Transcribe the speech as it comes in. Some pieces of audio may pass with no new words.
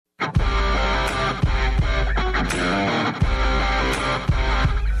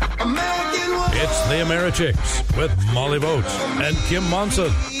The Americhicks with Molly Votes and Kim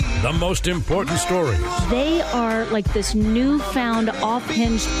Monson. The most important stories. They are like this newfound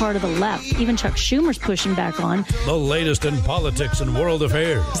off-hinged part of the left. Even Chuck Schumer's pushing back on. The latest in politics and world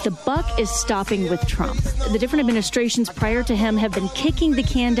affairs. The buck is stopping with Trump. The different administrations prior to him have been kicking the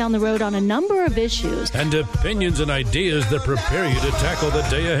can down the road on a number of issues. And opinions and ideas that prepare you to tackle the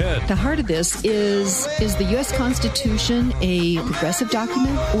day ahead. The heart of this is the U.S. Constitution a progressive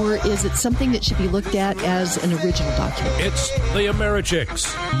document, or is it something that should be looked at as an original document? It's the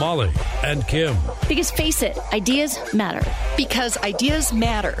Americhicks, Molly and Kim. Because face it, ideas matter. Because ideas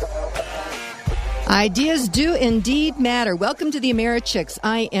matter. Ideas do indeed matter. Welcome to the Americhicks.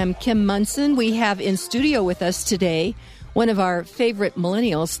 I am Kim Monson. We have in studio with us today one of our favorite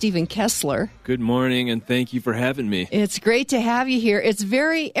millennials, Stephen Kessler. Good morning, and thank you for having me. It's great to have you here.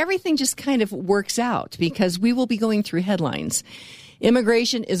 Everything just kind of works out because we will be going through headlines.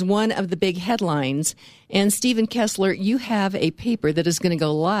 Immigration is one of the big headlines. And Stephen Kessler, you have a paper that is going to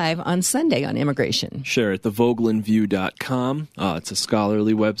go live on Sunday on immigration. Sure, at thevogelinview.com. It's a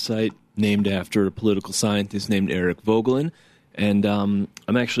scholarly website named after a political scientist named Eric Vogelin. And I'm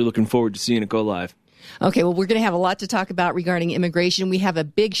actually looking forward to seeing it go live. Okay, well, we're going to have a lot to talk about regarding immigration. We have a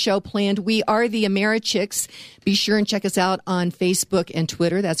big show planned. We are the Americhicks. Be sure and check us out on Facebook and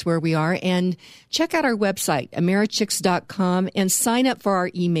Twitter. That's where we are. And check out our website, Americhicks.com, and sign up for our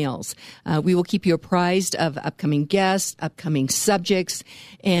emails. We will keep you apprised of upcoming guests, upcoming subjects,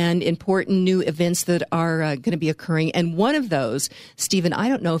 and important new events that are going to be occurring. And one of those, Stephen, I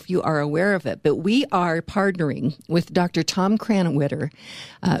don't know if you are aware of it, but we are partnering with Dr. Tom Cranwitter,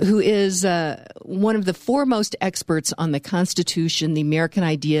 who is one of the foremost experts on the Constitution, the American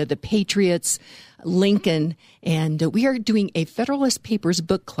idea, the Patriots, Lincoln, and we are doing a Federalist Papers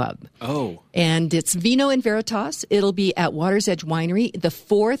book club. Oh. And it's Vino and Veritas. It'll be at Water's Edge Winery the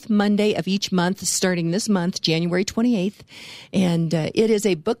fourth Monday of each month, starting this month, January 28th. And it is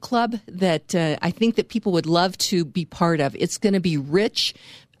a book club that I think that people would love to be part of. It's going to be rich.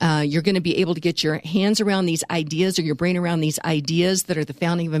 You're going to be able to get your hands around these ideas or your brain around these ideas that are the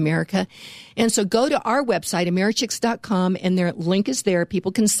founding of America. And so go to our website, Americhicks.com, and their link is there.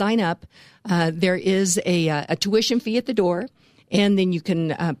 People can sign up. There is a tuition fee at the door, and then you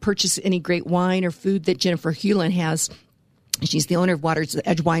can purchase any great wine or food that Jennifer Hewlin has. She's the owner of Water's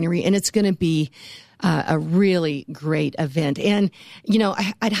Edge Winery, and it's going to be a really great event. And, you know,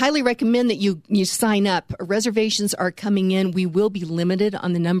 I'd highly recommend that you sign up. Reservations are coming in. We will be limited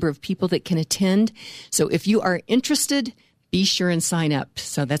on the number of people that can attend. So if you are interested, be sure and sign up.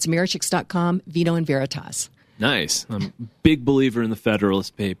 So that's Americhicks.com, Vino and Veritas. Nice. I'm a big believer in the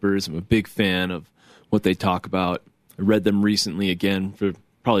Federalist Papers. I'm a big fan of what they talk about. I read them recently again for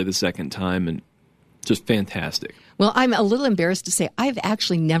probably the second time, and just fantastic. Well, I'm a little embarrassed to say I've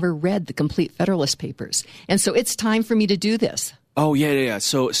actually never read the complete Federalist Papers. And so it's time for me to do this. Oh, yeah.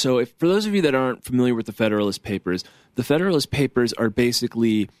 So if, for those of you that aren't familiar with the Federalist Papers are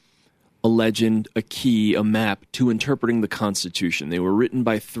basically a legend, a key, a map to interpreting the Constitution. They were written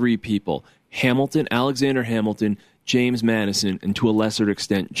by three people: Hamilton, Alexander Hamilton, James Madison, and to a lesser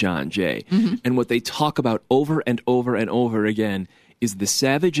extent, John Jay. Mm-hmm. And what they talk about over and over and over again is the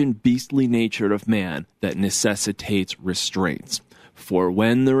savage and beastly nature of man that necessitates restraints. For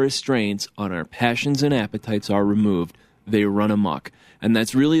when the restraints on our passions and appetites are removed, they run amok. And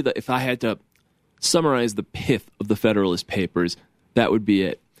that's really if I had to summarize the pith of the Federalist Papers, that would be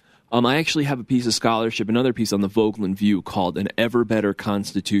it. I actually have a piece of scholarship, another piece on the Vogelin View called An Ever Better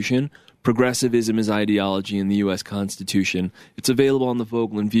Constitution. Progressivism is ideology in the U.S. Constitution. It's available on the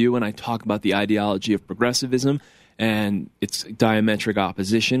Vogelin View, and I talk about the ideology of progressivism and its diametric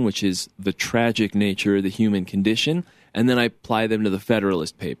opposition, which is the tragic nature of the human condition, and then I apply them to the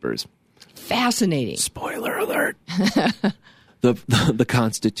Federalist Papers. Fascinating. Spoiler alert. The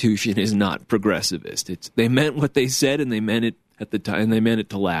Constitution is not progressivist. They meant what they said, and they meant it at the time, and they meant it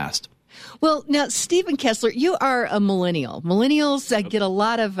to last. Well, now, Stephen Kessler, you are a millennial. Millennials get a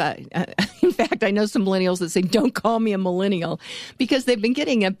lot of, in fact, I know some millennials that say, don't call me a millennial, because they've been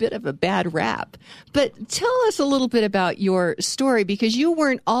getting a bit of a bad rap. But tell us a little bit about your story, because you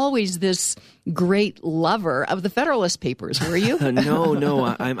weren't always this great lover of the Federalist Papers, were you?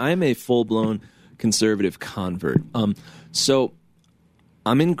 No, I'm a full-blown conservative convert. So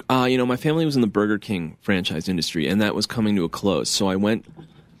I'm in, my family was in the Burger King franchise industry, and that was coming to a close. So I went,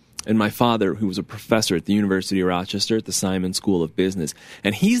 and my father, who was a professor at the University of Rochester at the Simon School of Business,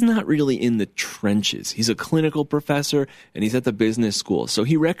 and he's not really in the trenches. He's a clinical professor, and he's at the business school. So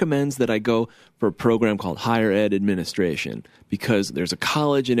he recommends that I go for a program called Higher Ed Administration, because there's a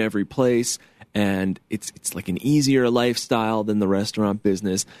college in every place, and it's like an easier lifestyle than the restaurant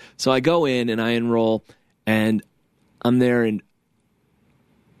business. So I go in and I enroll, and I'm there, and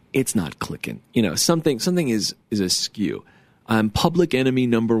it's not clicking. Something is askew. I'm public enemy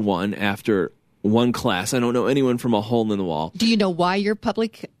number one after one class. I don't know anyone from a hole in the wall. Do you know why you're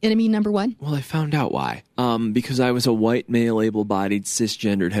public enemy number one? Well, I found out why. Because I was a white, male, able-bodied,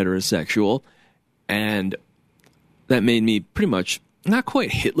 cisgendered heterosexual, and that made me pretty much not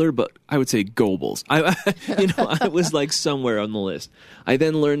quite Hitler, but I would say Goebbels. I was like somewhere on the list. I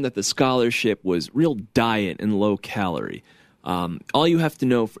then learned that the scholarship was real diet and low calorie. All you have to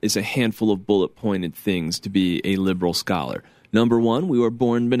know is a handful of bullet-pointed things to be a liberal scholar. Number one, we were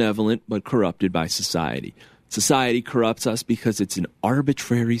born benevolent but corrupted by society. Society corrupts us because it's an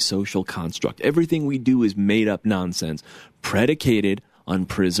arbitrary social construct. Everything we do is made-up nonsense, predicated on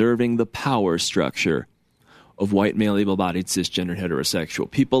preserving the power structure of white, male, able-bodied, cisgender,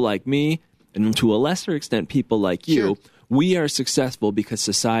 heterosexual. People like me, and to a lesser extent people like you, Sure. We are successful because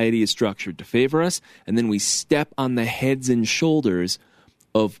society is structured to favor us, and then we step on the heads and shoulders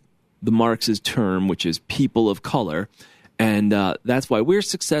of the Marxist term, which is people of color, and that's why we're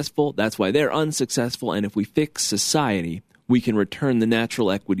successful, that's why they're unsuccessful, and if we fix society, we can return the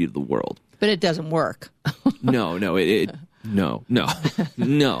natural equity to the world. But it doesn't work. No, it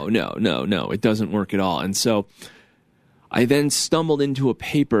doesn't work at all. And so I then stumbled into a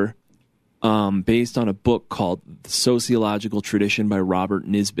paper based on a book called The Sociological Tradition by Robert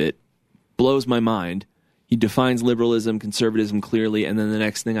Nisbet. Blows my mind. He defines liberalism, conservatism clearly, and then the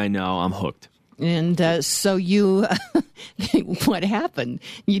next thing I know, I'm hooked. And so you, what happened?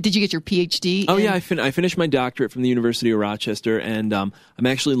 Did you get your PhD? Oh, yeah, I finished my doctorate from the University of Rochester, and I'm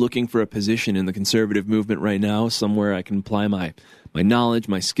actually looking for a position in the conservative movement right now, somewhere I can apply my knowledge,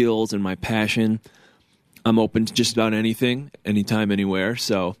 my skills, and my passion. I'm open to just about anything, anytime, anywhere.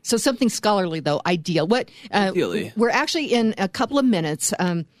 So something scholarly, though, ideal. Ideally. We're actually in a couple of minutes.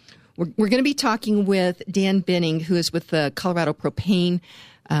 We're going to be talking with Dan Benning, who is with the Colorado Propane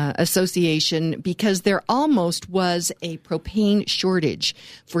Association, because there almost was a propane shortage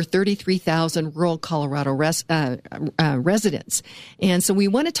for 33,000 rural Colorado residents. And so we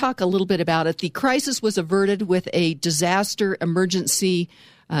want to talk a little bit about it. The crisis was averted with a disaster emergency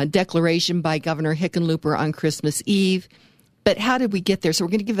declaration by Governor Hickenlooper on Christmas Eve. But how did we get there? So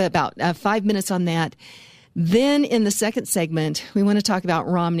we're going to give about 5 minutes on that. Then in the second segment, we want to talk about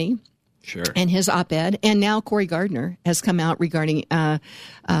Romney. Sure. And his op-ed. And now Cory Gardner has come out regarding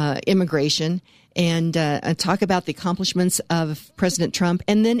immigration and talk about the accomplishments of President Trump.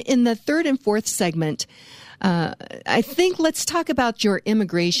 And then in the third and fourth segment, I think let's talk about your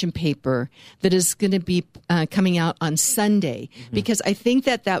immigration paper that is going to be coming out on Sunday, because I think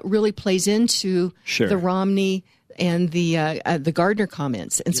that really plays into the Romney and the Gardner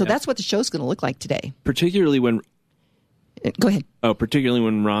comments. And so that's what the show's going to look like today. Particularly when... Go ahead. Particularly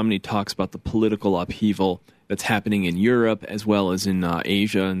when Romney talks about the political upheaval that's happening in Europe as well as in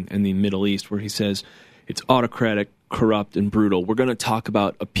Asia and the Middle East, where he says it's autocratic, corrupt, and brutal. We're going to talk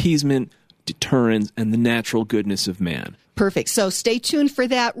about appeasement, deterrence, and the natural goodness of man. Perfect. So stay tuned for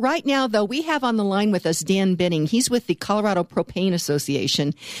that. Right now, though, we have on the line with us Dan Benning. He's with the Colorado Propane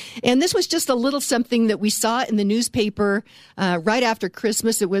Association. And this was just a little something that we saw in the newspaper right after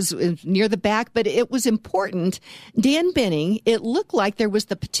Christmas. It was near the back, but it was important. Dan Benning, it looked like there was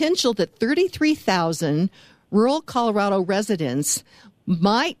the potential that 33,000 rural Colorado residents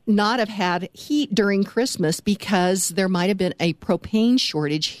might not have had heat during Christmas because there might have been a propane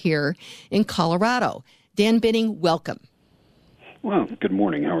shortage here in Colorado. Dan Benning, welcome. Well, good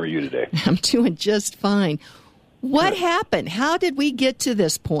morning. How are you today? I'm doing just fine. What happened? How did we get to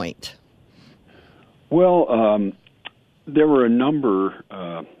this point? Well, there were a number,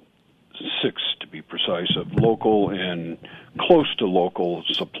 6 to be precise, of local and close to local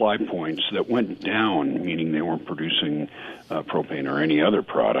supply points that went down, meaning they weren't producing propane or any other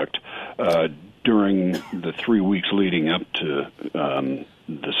product, during the 3 weeks leading up to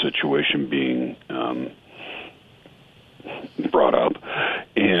the situation being brought up,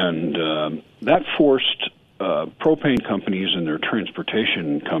 and that forced propane companies and their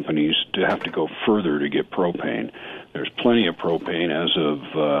transportation companies to have to go further to get propane. There's plenty of propane. As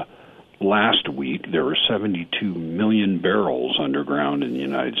of last week, there were 72 million barrels underground in the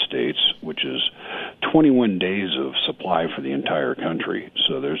United States, which is 21 days of supply for the entire country.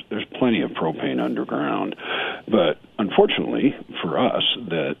 So there's plenty of propane underground. But unfortunately for us,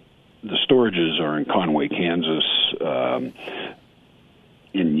 that the storages are in Conway, Kansas,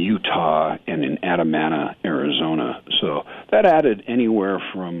 in Utah, and in Adamana, Arizona. So that added anywhere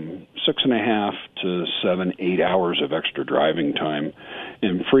from 6.5 to 7, 8 hours of extra driving time.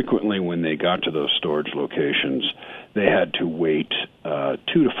 And frequently when they got to those storage locations, they had to wait 2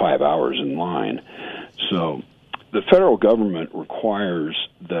 to 5 hours in line. So the federal government requires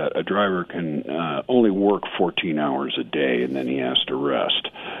that a driver can only work 14 hours a day, and then he has to rest.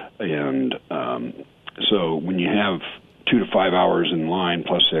 And so when you have 2 to 5 hours in line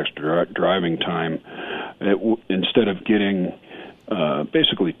plus the extra driving time, instead of getting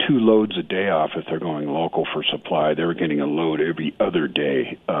basically 2 loads a day off if they're going local for supply, they were getting a load every other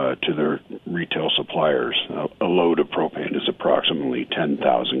day to their retail suppliers. A load of propane is approximately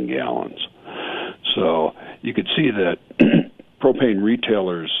 10,000 gallons. So you could see that propane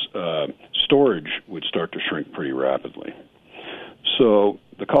retailers' storage would start to shrink pretty rapidly. So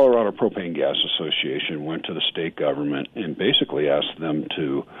the Colorado Propane Gas Association went to the state government and basically asked them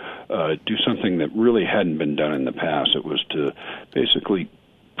to do something that really hadn't been done in the past. It was to basically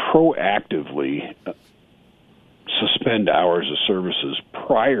proactively suspend hours of services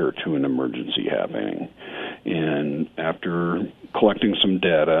prior to an emergency happening. And after collecting some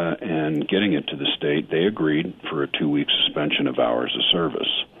data and getting it to the state, they agreed for a 2-week suspension of hours of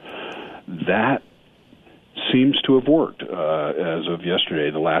service. That seems to have worked. As of yesterday,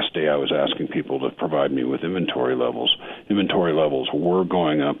 the last day I was asking people to provide me with inventory levels. Inventory levels were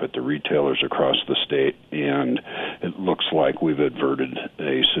going up at the retailers across the state, and it looks like we've averted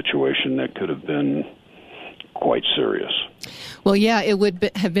a situation that could have been quite serious. Well, yeah, it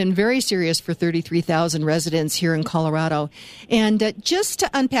would have been very serious for 33,000 residents here in Colorado. And just to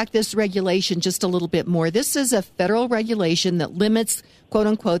unpack this regulation just a little bit more, this is a federal regulation that limits, quote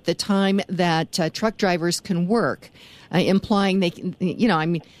unquote, the time that truck drivers can work, implying they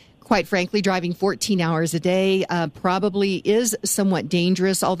can, quite frankly, driving 14 hours a day probably is somewhat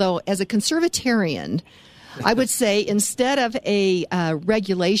dangerous. Although, as a conservatarian, I would say instead of a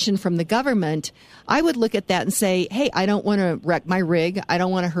regulation from the government, I would look at that and say, hey, I don't want to wreck my rig. I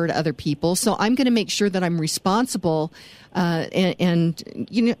don't want to hurt other people. So I'm going to make sure that I'm responsible and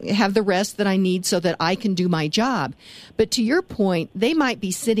have the rest that I need so that I can do my job. But to your point, they might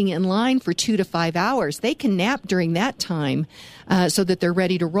be sitting in line for 2 to 5 hours. They can nap during that time so that they're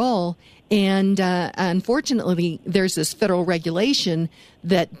ready to roll. And unfortunately, there's this federal regulation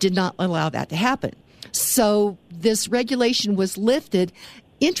that did not allow that to happen. So this regulation was lifted.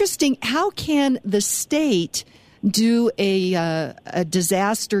 Interesting. How can the state do a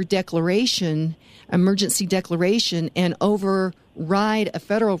disaster declaration, emergency declaration, and override a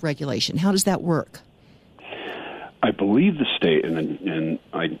federal regulation? How does that work? I believe the state, and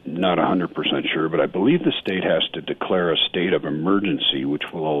I'm not 100% sure, but I believe the state has to declare a state of emergency, which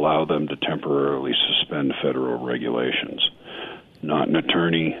will allow them to temporarily suspend federal regulations. Not an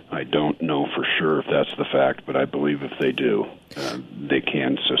attorney. I don't know for sure if that's the fact, but I believe if they do, they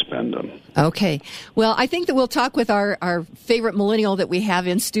can suspend them. Okay. Well, I think that we'll talk with our favorite millennial that we have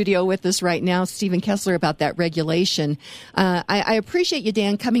in studio with us right now, Stephen Kessler, about that regulation. I appreciate you,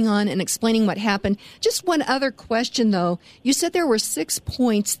 Dan, coming on and explaining what happened. Just one other question, though. You said there were 6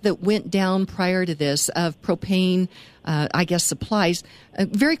 points that went down prior to this of propane, supplies.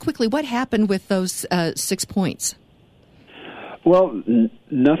 Very quickly, what happened with those 6 points? Well,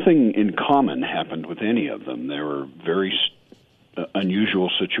 nothing in common happened with any of them. There were very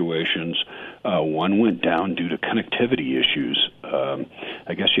unusual situations. One went down due to connectivity issues.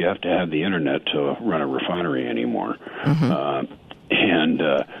 I guess you have to have the internet to run a refinery anymore. Mm-hmm. And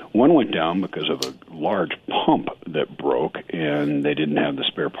one went down because of a large pump that broke, and they didn't have the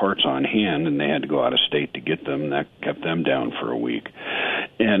spare parts on hand, and they had to go out of state to get them. That kept them down for a week.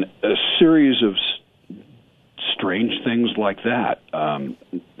 And a series of strange things like that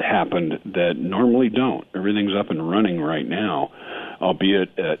happened that normally don't. Everything's up and running right now,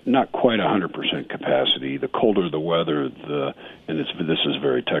 albeit at not quite 100% capacity. The colder the weather, this is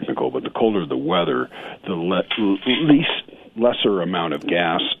very technical, but the colder the weather, the lesser amount of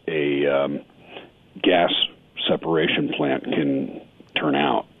gas a gas separation plant can turn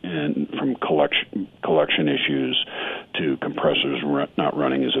out, and from collection issues to compressors not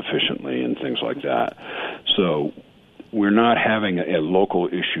running as efficiently and things like that. So we're not having a local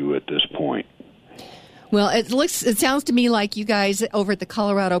issue at this point. Well, it sounds to me like you guys over at the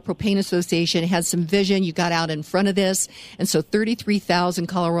Colorado Propane Association had some vision. You got out in front of this, and so 33,000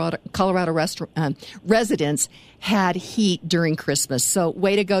 Colorado residents had heat during Christmas. So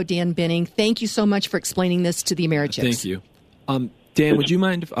way to go, Dan Benning. Thank you so much for explaining this to the Americhicks. Thank you. Dan, would you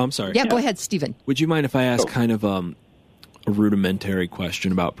mind if... I'm sorry. Yeah, go ahead, Stephen. Would you mind if I ask kind of a rudimentary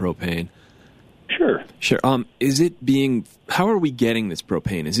question about propane? Sure. How are we getting this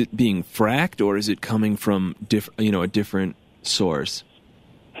propane? Is it being fracked, or is it coming from a different source?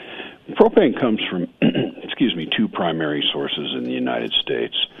 Propane comes from, two primary sources in the United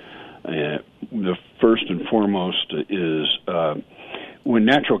States. The first and foremost is when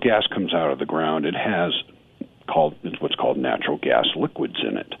natural gas comes out of the ground, it's what's called natural gas liquids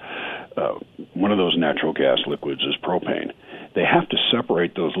in it. One of those natural gas liquids is propane. They have to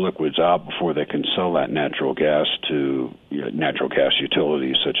separate those liquids out before they can sell that natural gas to natural gas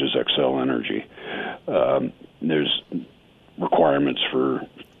utilities such as Xcel Energy. There's requirements for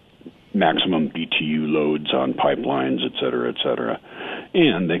maximum BTU loads on pipelines, et cetera,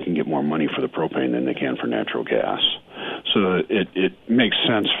 and they can get more money for the propane than they can for natural gas. So it makes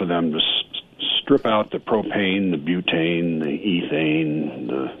sense for them to strip out the propane, the butane, the ethane,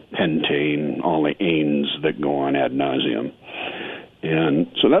 the pentane, all the anes that go on ad nauseum. And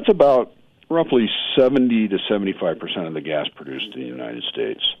so that's about roughly 70 to 75% of the gas produced in the United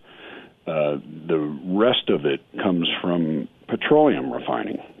States. The rest of it comes from petroleum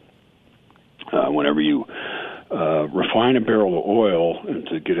refining. Whenever you refine a barrel of oil, and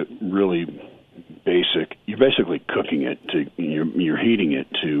to get it really basic, you're basically cooking it. You're heating it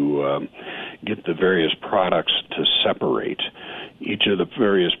to get the various products to separate. Each of the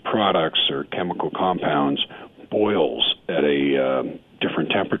various products or chemical compounds boils at a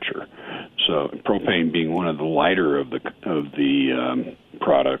different temperature. So propane, being one of the lighter of the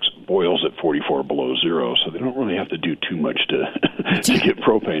products, boils at 44 below zero, so they don't really have to do too much to get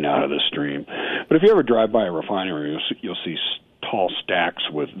propane out of the stream. But if you ever drive by a refinery, you'll see tall stacks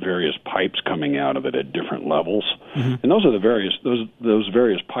with various pipes coming out of it at different levels, and those are those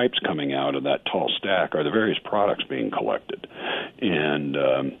various pipes coming out of that tall stack are the various products being collected. And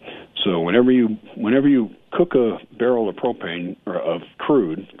so whenever you cook a barrel of propane or of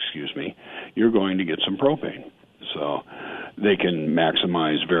crude, you're going to get some propane. So they can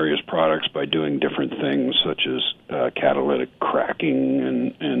maximize various products by doing different things, such as catalytic cracking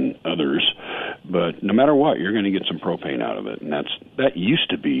and others. But no matter what, you're going to get some propane out of it, and that used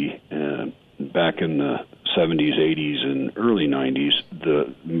to be back in the 70s, 80s, and early 90s.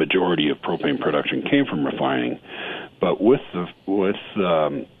 The majority of propane production came from refining, but with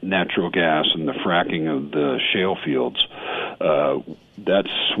natural gas and the fracking of the shale fields,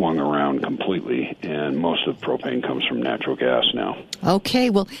 that's swung around completely, and most of propane comes from natural gas now. Okay,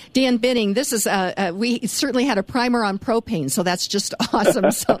 well, Dan Benning, this is we certainly had a primer on propane, so that's just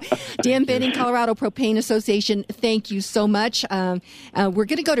awesome. So, Dan Benning, Colorado Propane Association, thank you so much. We're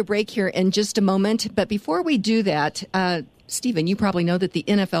going to go to break here in just a moment, but before we do that, Stephen, you probably know that the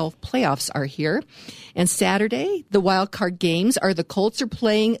NFL playoffs are here. And Saturday, the wild card games are the Colts are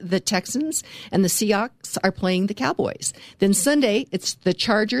playing the Texans and the Seahawks are playing the Cowboys. Then Sunday, it's the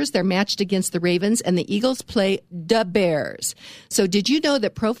Chargers. They're matched against the Ravens, and the Eagles play the Bears. So did you know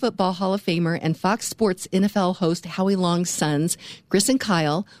that Pro Football Hall of Famer and Fox Sports NFL host Howie Long's sons, Chris and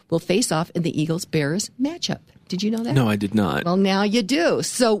Kyle, will face off in the Eagles-Bears matchup? Did you know that? No, I did not. Well, now you do.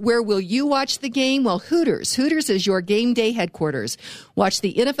 So where will you watch the game? Well, Hooters. Hooters is your game day headquarters. Watch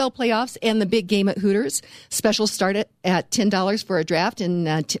the NFL playoffs and the big game at Hooters. Specials start at $10 for a draft and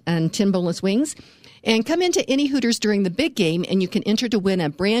 10 boneless wings. And come into any Hooters during the big game, and you can enter to win a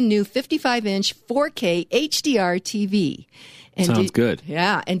brand new 55-inch 4K HDR TV. And sounds good.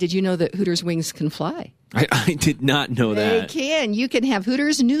 Yeah. And did you know that Hooters wings can fly? I did not know that. They can. You can have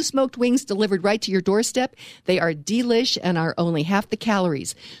Hooters new smoked wings delivered right to your doorstep. They are delish and are only half the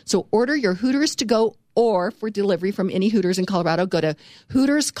calories. So order your Hooters to go or for delivery from any Hooters in Colorado. Go to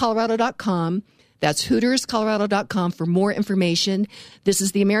HootersColorado.com. That's HootersColorado.com for more information. This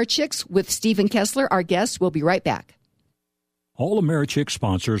is the AmeriChicks with Stephen Kessler, our guest. We'll be right back. All AmeriChicks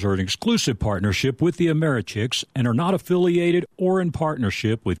sponsors are an exclusive partnership with the AmeriChicks and are not affiliated or in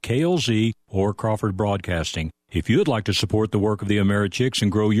partnership with KLZ or Crawford Broadcasting. If you'd like to support the work of the AmeriChicks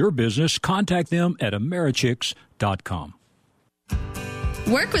and grow your business, contact them at AmeriChicks.com.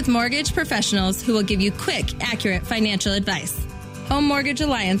 Work with mortgage professionals who will give you quick, accurate financial advice. Home Mortgage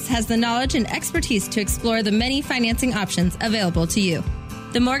Alliance has the knowledge and expertise to explore the many financing options available to you.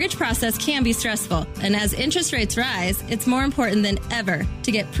 The mortgage process can be stressful, and as interest rates rise, it's more important than ever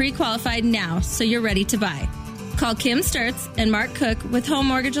to get pre-qualified now so you're ready to buy. Call Kim Sturtz and Mark Cook with Home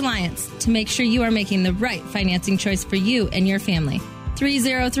Mortgage Alliance to make sure you are making the right financing choice for you and your family.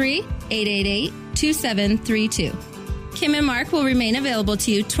 303-888-2732. Kim and Mark will remain available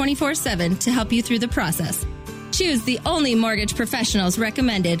to you 24/7 to help you through the process. Choose the only mortgage professionals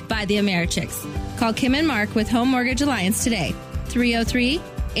recommended by the AmeriChicks. Call Kim and Mark with Home Mortgage Alliance today.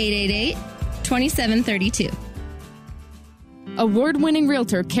 303-888-2732. Award-winning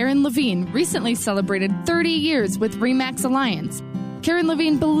realtor Karen Levine recently celebrated 30 years with RE/MAX Alliance. Karen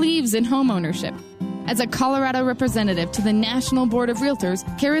Levine believes in home ownership. As a Colorado representative to the National Board of Realtors,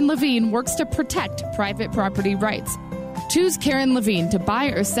 Karen Levine works to protect private property rights. Choose Karen Levine to buy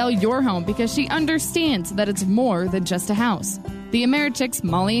or sell your home because she understands that it's more than just a house. The Americhicks,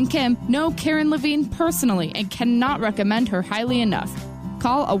 Molly and Kim, know Karen Levine personally and cannot recommend her highly enough.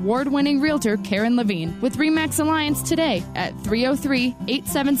 Call award-winning realtor Karen Levine with RE/MAX Alliance today at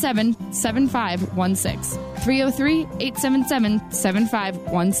 303-877-7516.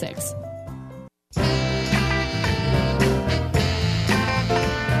 303-877-7516.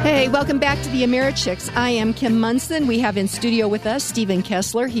 Hey, welcome back to the Americhicks. I am Kim Munson. We have in studio with us Stephen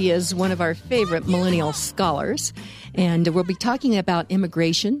Kessler. He is one of our favorite millennial scholars. And we'll be talking about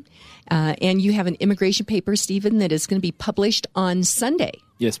immigration. And you have an immigration paper, Stephen, that is going to be published on Sunday.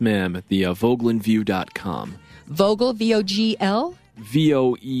 Yes, ma'am, at the VogelinView.com. Vogel, V-O-G-L?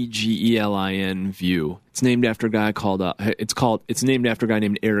 Voegelin View. It's named after a guy called. It's named after a guy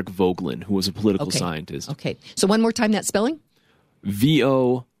named Eric Voegelin, who was a political scientist. Okay. So one more time that spelling.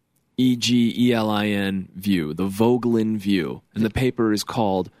 Voegelin View. The Vogelin View, and the paper is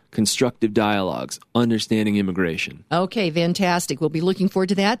called Constructive Dialogues, Understanding Immigration. Okay, fantastic. We'll be looking forward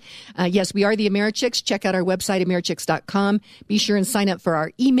to that. Yes, we are the Americhicks. Check out our website, Americhicks.com. Be sure and sign up for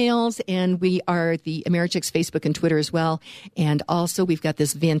our emails. And we are the Americhicks Facebook and Twitter as well. And also, we've got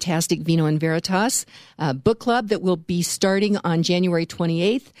this fantastic Vino and Veritas book club that will be starting on January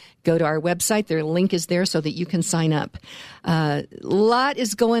 28th. Go to our website. Their link is there so that you can sign up. A lot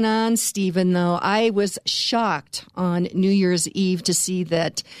is going on, Stephen, though. I was shocked on New Year's Eve to see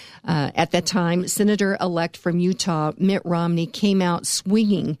that at that time, Senator-elect from Utah, Mitt Romney, came out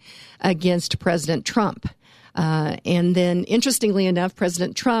swinging against President Trump. And then, interestingly enough,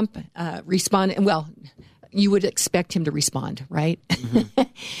 President Trump responded, well, you would expect him to respond, right? Mm-hmm.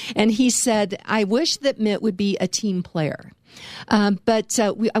 And he said, I wish that Mitt would be a team player. Let's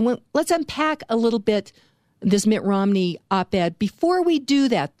unpack a little bit this Mitt Romney op-ed. Before we do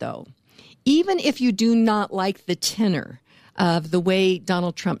that, though, even if you do not like the tenor of the way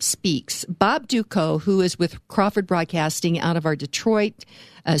Donald Trump speaks, Bob Duco, who is with Crawford Broadcasting out of our Detroit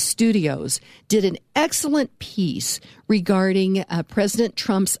studios, did an excellent piece regarding President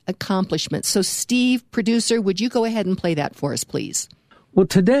Trump's accomplishments. So, Steve, producer, would you go ahead and play that for us, please? Well,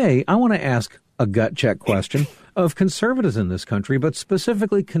 today I want to ask a gut check question of conservatives in this country, but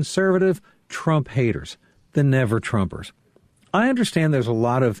specifically conservative Trump haters, the never-Trumpers. I understand there's a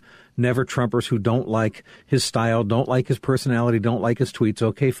lot of never-Trumpers who don't like his style, don't like his personality, don't like his tweets.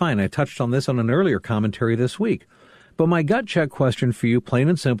 Okay, fine. I touched on this on an earlier commentary this week. But my gut check question for you, plain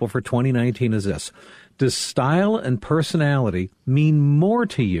and simple, for 2019 is this. Does style and personality mean more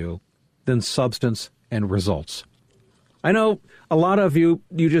to you than substance and results? I know a lot of you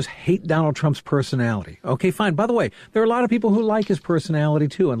just hate Donald Trump's personality. Okay, fine. By the way, there are a lot of people who like his personality,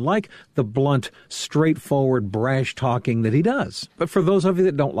 too, and like the blunt, straightforward, brash talking that he does. But for those of you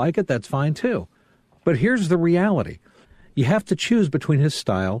that don't like it, that's fine, too. But here's the reality. You have to choose between his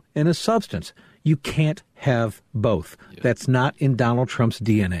style and his substance. You can't have both. Yeah. That's not in Donald Trump's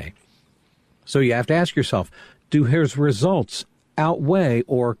DNA. So you have to ask yourself, do his results outweigh,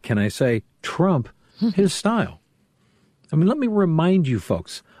 or can I say, trump his style? I mean, let me remind you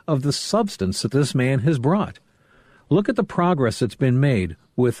folks of the substance that this man has brought. Look at the progress that's been made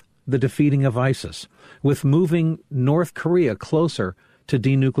with the defeating of ISIS, with moving North Korea closer to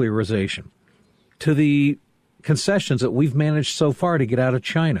denuclearization, to the concessions that we've managed so far to get out of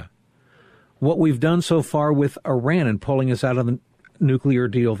China, what we've done so far with Iran and pulling us out of the nuclear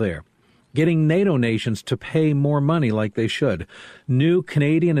deal there, getting NATO nations to pay more money like they should, new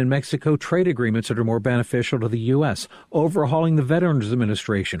Canadian and Mexico trade agreements that are more beneficial to the U.S., overhauling the Veterans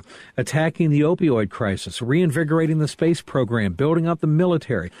Administration, attacking the opioid crisis, reinvigorating the space program, building up the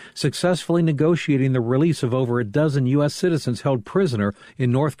military, successfully negotiating the release of over a dozen U.S. citizens held prisoner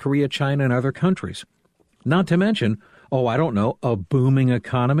in North Korea, China, and other countries. Not to mention, a booming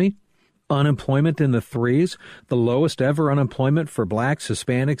economy, unemployment in the threes, the lowest ever unemployment for blacks,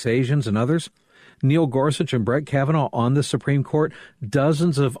 Hispanics, Asians, and others. Neil Gorsuch and Brett Kavanaugh on the Supreme Court,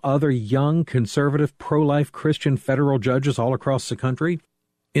 dozens of other young, conservative, pro-life Christian federal judges all across the country.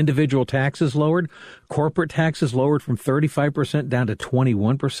 Individual taxes lowered, corporate taxes lowered from 35% down to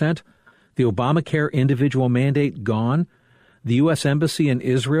 21%. The Obamacare individual mandate gone. The U.S. Embassy in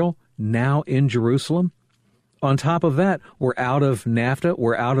Israel now in Jerusalem. On top of that, we're out of NAFTA,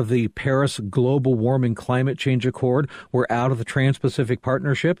 we're out of the Paris Global Warming Climate Change Accord, we're out of the Trans-Pacific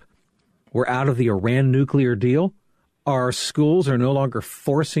Partnership, we're out of the Iran nuclear deal. Our schools are no longer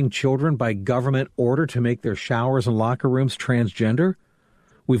forcing children by government order to make their showers and locker rooms transgender.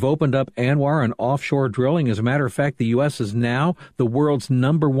 We've opened up Anwar and offshore drilling. As a matter of fact, the U.S. is now the world's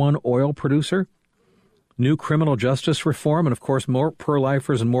 #1 oil producer. new criminal justice reform, and, of course, more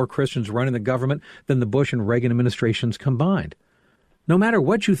pro-lifers and more Christians running the government than the Bush and Reagan administrations combined. No matter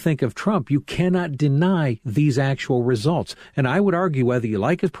what you think of Trump, you cannot deny these actual results. And I would argue whether you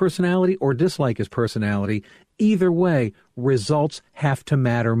like his personality or dislike his personality, either way, results have to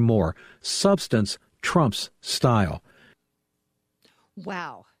matter more. Substance trumps style.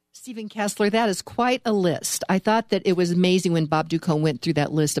 Wow. Stephen Kessler, that is quite a list. I thought that it was amazing when Bob Dutko went through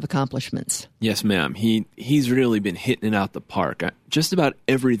that list of accomplishments. Yes, ma'am. He's really been hitting it out the park. Just about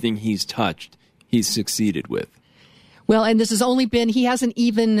everything he's touched, he's succeeded with. Well, and this has only been, he hasn't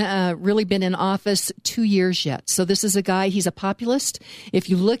even really been in office 2 years yet. So this is a guy, he's a populist. If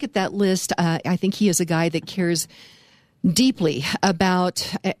you look at that list, I think he is a guy that cares deeply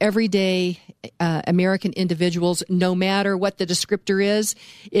about everyday American individuals, no matter what the descriptor is.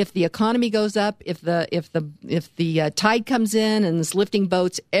 If the economy goes up, if the tide comes in and is lifting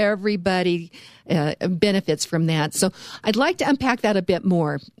boats, everybody benefits from that. So I'd like to unpack that a bit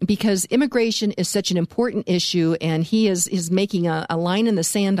more, because immigration is such an important issue, and he is making a line in the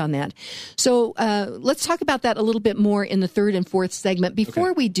sand on that. So let's talk about that a little bit more in the third and fourth segment.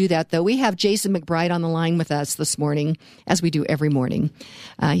 Before we do that, though, we have Jason McBride on the line with us this morning, as we do every morning.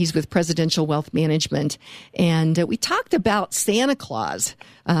 He's with Presidential Wealth Management, and we talked about Santa Claus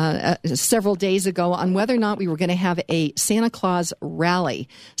several days ago on whether or not we were going to have a Santa Claus rally.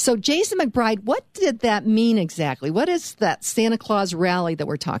 So, Jason McBride, what did that mean exactly? What is that Santa Claus rally that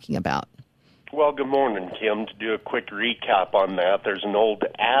we're talking about? Well, good morning, Kim. To do a quick recap on that, there's an old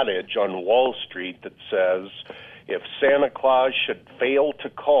adage on Wall Street that says, if Santa Claus should fail to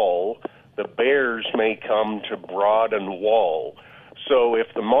call, the bears may come to Broad and Wall. So if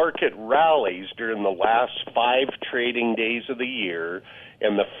the market rallies during the last 5 trading days of the year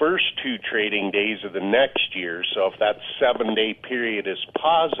and the first 2 trading days of the next year, so if that 7-day period is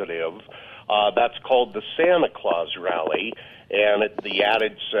positive, that's called the Santa Claus rally. And the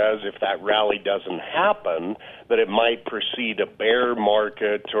adage says if that rally doesn't happen, that it might precede a bear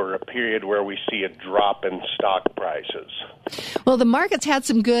market or a period where we see a drop in stock prices. Well, the market's had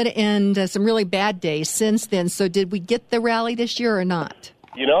some good and some really bad days since then. So did we get the rally this year or not?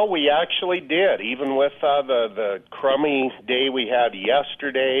 You know, we actually did, even with the crummy day we had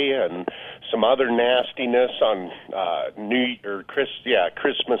yesterday and some other nastiness on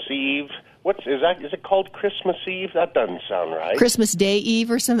Christmas Eve. Is it called Christmas Eve? That doesn't sound right. Christmas Day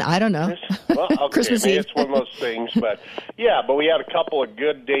Eve or something? I don't know. Christmas Eve. It's one of those things. But we had a couple of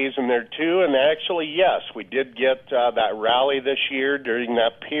good days in there, too. And actually, yes, we did get that rally this year during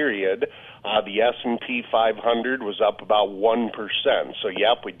that period. The S&P 500 was up about 1%. So,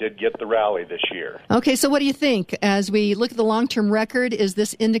 we did get the rally this year. Okay, so what do you think? As we look at the long-term record, is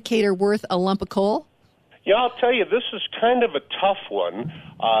this indicator worth a lump of coal? Yeah, I'll tell you, this is kind of a tough one.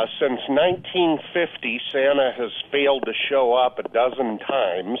 Since 1950, Santa has failed to show up a dozen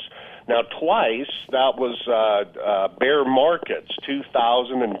times. Now, twice, that was bear markets.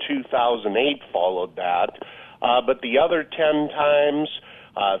 2000 and 2008 followed that. But the other 10 times,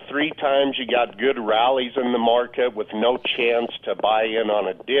 3 times you got good rallies in the market with no chance to buy in on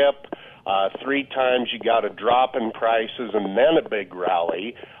a dip. 3 times you got a drop in prices and then a big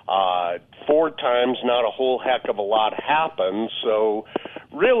rally. 4 times not a whole heck of a lot happened. So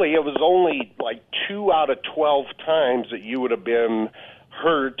really it was only like 2 out of 12 times that you would have been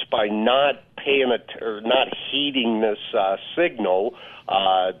hurt by not paying or not heeding this signal.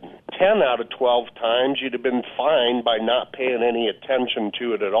 10 out of 12 times you'd have been fined by not paying any attention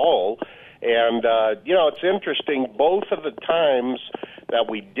to it at all. And, it's interesting, both of the times that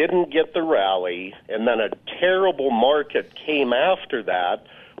we didn't get the rally and then a terrible market came after that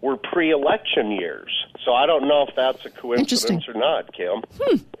were pre-election years. So I don't know if that's a coincidence or not, Kim.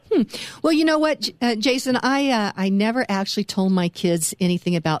 Well, you know what, Jason, I never actually told my kids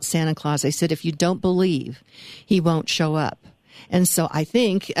anything about Santa Claus. I said, if you don't believe, he won't show up. And so I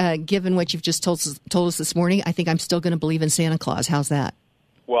think, given what you've just told us this morning, I think I'm still going to believe in Santa Claus. How's that?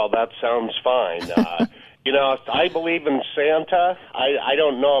 Well, that sounds fine. I believe in Santa. I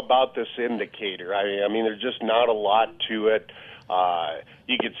don't know about this indicator. I mean, there's just not a lot to it.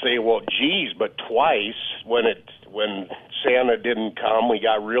 You could say, well, geez, but twice when Santa didn't come, we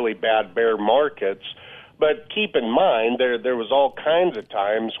got really bad bear markets. But keep in mind, there was all kinds of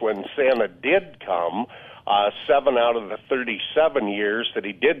times when Santa did come. 7 out of the 37 years that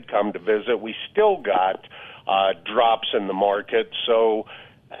he did come to visit, we still got drops in the market. So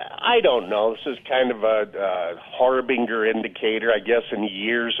I don't know. This is kind of a harbinger indicator. I guess in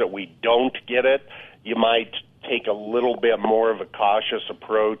years that we don't get it, you might take a little bit more of a cautious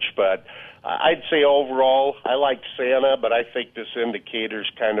approach. But I'd say overall, I like Santa, but I think this indicator's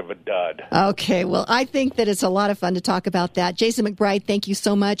kind of a dud. Okay, well, I think that it's a lot of fun to talk about that. Jason McBride, thank you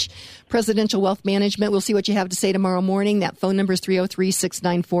so much. Presidential Wealth Management. We'll see what you have to say tomorrow morning. That phone number is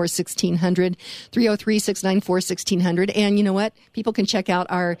 303-694-1600, 303-694-1600. And you know what? People can check out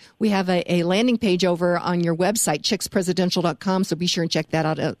we have a landing page over on your website, chickspresidential.com, so be sure and check that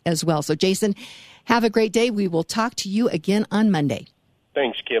out as well. So, Jason, have a great day. We will talk to you again on Monday.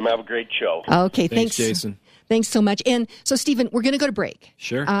 Thanks, Kim. Have a great show. Okay, thanks, Jason. Thanks so much. And so, Stephen, we're going to go to break.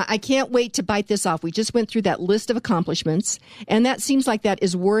 Sure. I can't wait to bite this off. We just went through that list of accomplishments, and that seems like that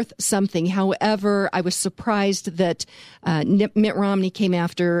is worth something. However, I was surprised that Mitt Romney came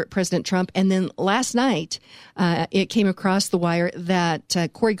after President Trump. And then last night, it came across the wire that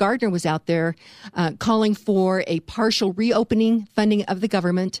Cory Gardner was out there calling for a partial reopening funding of the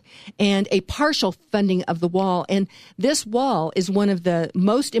government and a partial funding of the wall. And this wall is one of the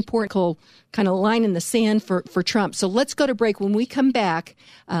most important kind of line in the sand for Trump. So let's go to break. When we come back,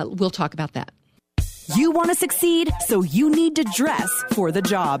 we'll talk about that. You want to succeed, so you need to dress for the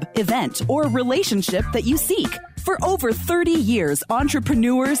job, event, or relationship that you seek. For over 30 years,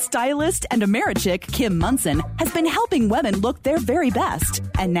 entrepreneur, stylist, and Americhick Kim Munson has been helping women look their very best.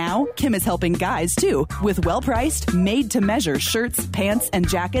 And now, Kim is helping guys, too, with well-priced, made-to-measure shirts, pants, and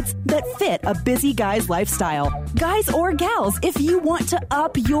jackets that fit a busy guy's lifestyle. Guys or gals, if you want to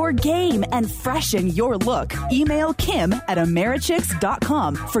up your game and freshen your look, email Kim at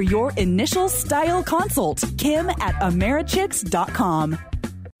Americhicks.com for your initial style consult. Kim at Americhicks.com.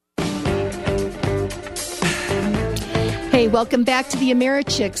 Hey, welcome back to the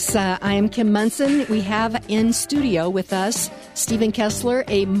Americhicks. I am Kim Munson. We have in studio with us Stephen Kessler,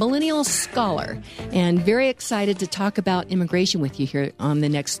 a millennial scholar, and very excited to talk about immigration with you here on the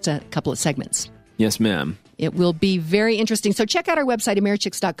next couple of segments. Yes, ma'am. It will be very interesting. So check out our website,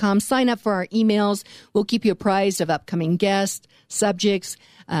 Americhicks.com. Sign up for our emails. We'll keep you apprised of upcoming guests, subjects,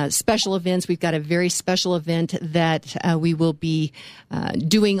 special events. We've got a very special event that we will be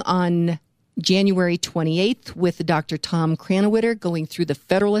doing on January 28th with Dr. Tom Cranwitter going through the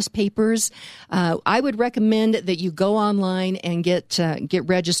Federalist Papers. I would recommend that you go online and get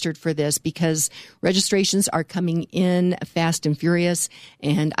registered for this because registrations are coming in fast and furious,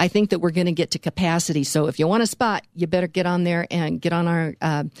 and I think that we're going to get to capacity. So if you want a spot, you better get on there and get on our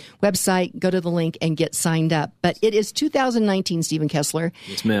website, go to the link, and get signed up. But it is 2019, Stephen Kessler.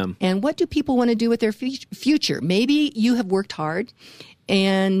 Yes, ma'am. And what do people want to do with their future? Maybe you have worked hard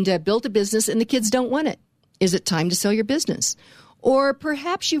and built a business and the kids don't want it. Is it time to sell your business? Or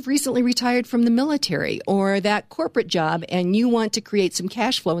perhaps you've recently retired from the military or that corporate job and you want to create some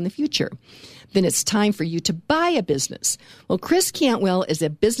cash flow in the future. Then it's time for you to buy a business. Well, Chris Cantwell is a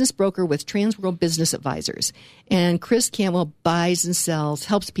business broker with Transworld Business Advisors. And Chris Cantwell buys and sells,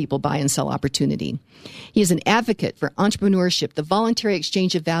 helps people buy and sell opportunity. He is an advocate for entrepreneurship, the voluntary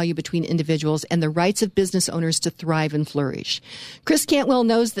exchange of value between individuals, and the rights of business owners to thrive and flourish. Chris Cantwell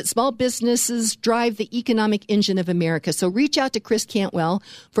knows that small businesses drive the economic engine of America. So reach out to Chris Cantwell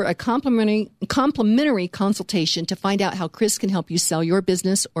for a complimentary consultation to find out how Chris can help you sell your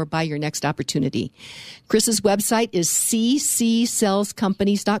business or buy your next opportunity. Chris's website is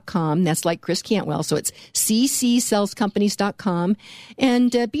ccsellscompanies.com. That's like Chris Cantwell. So it's ccsellscompanies.com.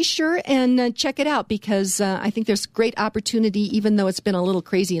 And be sure and check it out because I think there's great opportunity, even though it's been a little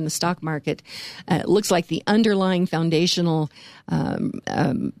crazy in the stock market. It looks like the underlying foundational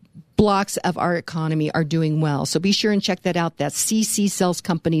blocks of our economy are doing well. So be sure and check that out. That's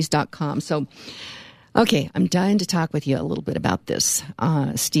ccsellscompanies.com. So okay, I'm dying to talk with you a little bit about this,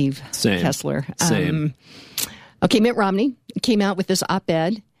 Steve Kessler. Same. Okay, Mitt Romney came out with this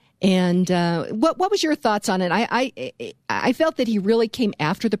op-ed, and what was your thoughts on it? I felt that he really came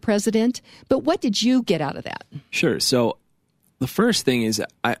after the president, but what did you get out of that? Sure. So the first thing is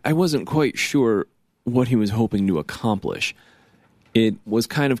I wasn't quite sure what he was hoping to accomplish. It was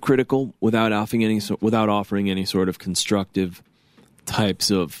kind of critical without offering any sort of constructive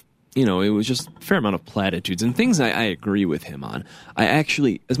types of. It was just a fair amount of platitudes and things I agree with him on. I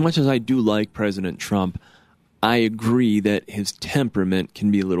actually, as much as I do like President Trump, I agree that his temperament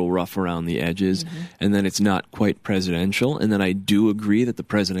can be a little rough around the edges and that it's not quite presidential. And then I do agree that the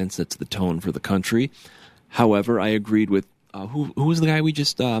president sets the tone for the country. However, I agreed with, who was the guy we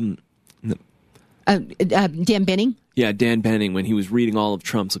just... Dan Benning? Yeah, Dan Benning, when he was reading all of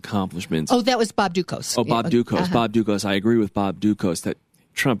Trump's accomplishments. Oh, that was Bob Dukos. Oh, Bob Dukos. Bob Dukos. I agree with Bob Dukos that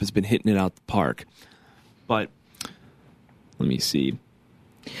Trump has been hitting it out the park. But let me see.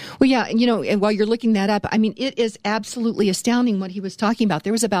 Well, yeah, and while you're looking that up, I mean, it is absolutely astounding what he was talking about.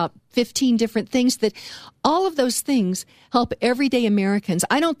 There was about 15 different things that all of those things help everyday Americans.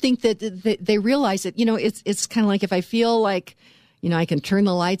 I don't think that they realize it. It's kind of like if I feel like, I can turn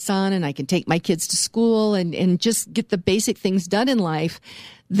the lights on and I can take my kids to school and just get the basic things done in life,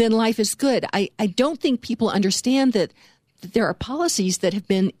 then life is good. I don't think people understand that there are policies that have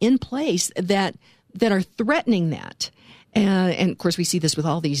been in place that are threatening that. And of course, we see this with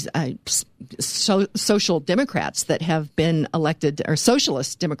all these social Democrats that have been elected, or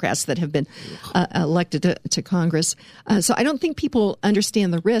socialist Democrats that have been elected to Congress. So I don't think people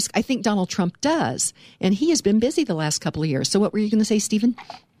understand the risk. I think Donald Trump does, and he has been busy the last couple of years. So what were you going to say, Stephen?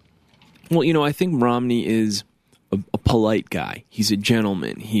 Well, I think Romney is a polite guy. He's a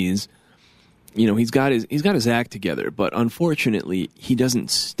gentleman. He's got his act together, but unfortunately, he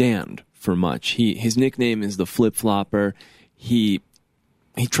doesn't stand for much. His nickname is the flip-flopper. He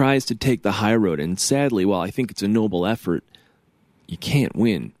tries to take the high road, and sadly, while I think it's a noble effort, you can't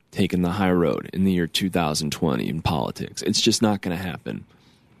win taking the high road in the year 2020 in politics. It's just not going to happen.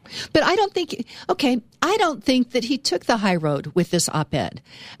 But I don't think that he took the high road with this op-ed.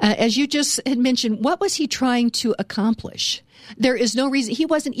 As you just had mentioned, what was he trying to accomplish? There is no reason. He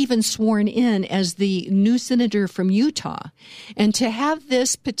wasn't even sworn in as the new senator from Utah. And to have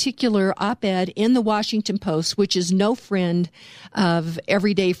this particular op-ed in the Washington Post, which is no friend of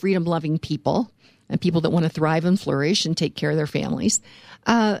everyday freedom-loving people and people that want to thrive and flourish and take care of their families,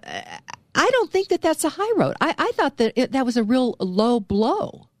 I don't think that that's a high road. I thought that that was a real low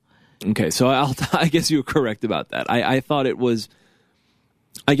blow. Okay, so I guess you were correct about that. I thought it was...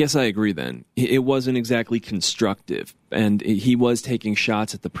 I guess I agree then. It wasn't exactly constructive, and he was taking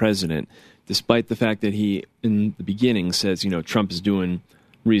shots at the president, despite the fact that he, in the beginning, says, Trump is doing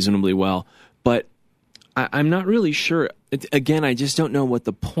reasonably well. But I'm not really sure. Again, I just don't know what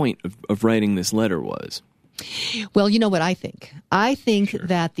the point of writing this letter was. Well, you know what I think? I think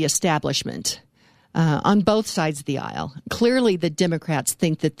that the establishment... on both sides of the aisle. Clearly, the Democrats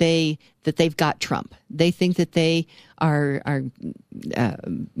think that they've got Trump. They think that they are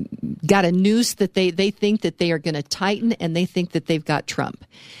got a noose that they think that they are going to tighten, and they think that they've got Trump.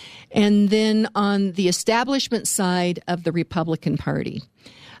 And then on the establishment side of the Republican Party,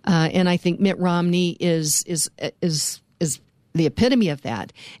 and I think Mitt Romney is the epitome of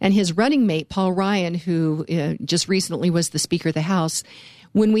that. And his running mate, Paul Ryan, who just recently was the Speaker of the House,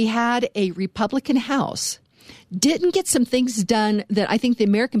 when we had a Republican House, didn't get some things done that I think the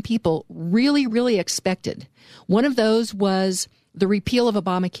American people really, really expected. One of those was the repeal of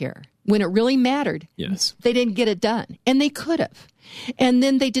Obamacare. When it really mattered, yes, they didn't get it done, and they could have. And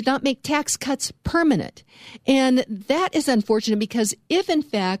then they did not make tax cuts permanent. And that is unfortunate because if, in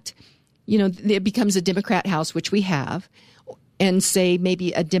fact, it becomes a Democrat House, which we have, and say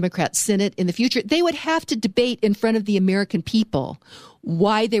maybe a Democrat Senate in the future, they would have to debate in front of the American people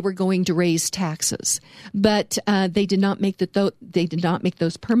why they were going to raise taxes, but they did not make they did not make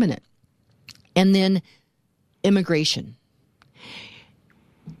those permanent. And then immigration.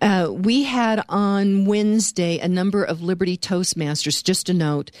 We had on Wednesday a number of Liberty Toastmasters. Just a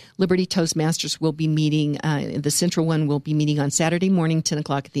note, Liberty Toastmasters will be meeting, the Central one will be meeting on Saturday morning, 10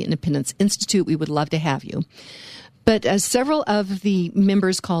 o'clock at the Independence Institute. We would love to have you. But several of the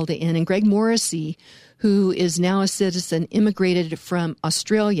members called in, and Greg Morrissey, who is now a citizen, immigrated from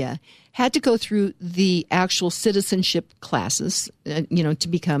Australia, had to go through the actual citizenship classes, to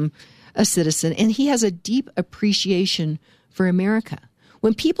become a citizen. And he has a deep appreciation for America.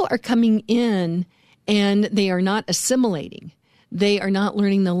 When people are coming in and they are not assimilating, they are not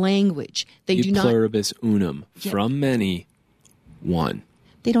learning the language, they do not... pluribus unum, from many, one.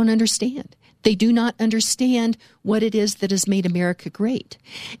 They don't understand. They do not understand what it is that has made America great.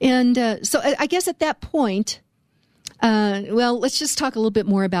 And so I guess at that point, let's just talk a little bit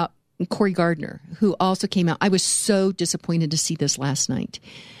more about Cory Gardner, who also came out. I was so disappointed to see this last night.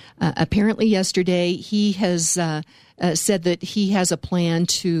 Apparently yesterday, he has said that he has a plan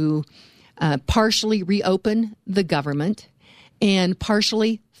to partially reopen the government and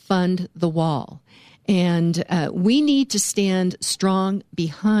partially fund the wall. And we need to stand strong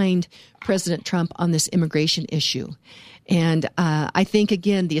behind President Trump on this immigration issue. And I think,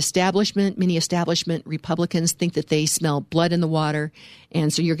 again, many establishment Republicans think that they smell blood in the water.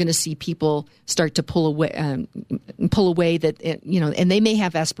 And so you're going to see people start to pull away that, and they may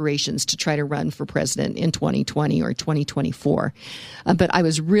have aspirations to try to run for president in 2020 or 2024. But I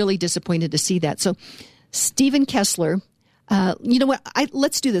was really disappointed to see that. So Stephen Kessler, you know what?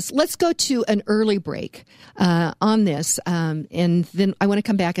 Let's do this. Let's go to an early break on this, and then I want to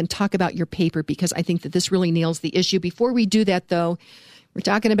come back and talk about your paper because I think that this really nails the issue. Before we do that, though, We're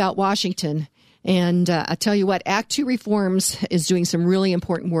talking about Washington. And I tell you what, Act 2 Reforms is doing some really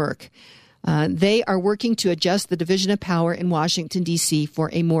important work. They are working to adjust the division of power in Washington, D.C. for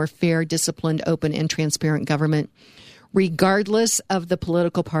a more fair, disciplined, open, and transparent government, regardless of the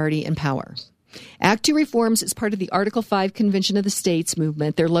political party in power. Act 2 Reforms is part of the Article 5 Convention of the States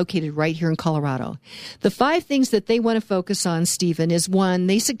movement. They're located right here in Colorado. The 5 things that they want to focus on, Stephen, is 1,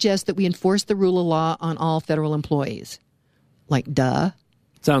 they suggest that we enforce the rule of law on all federal employees. Like, duh.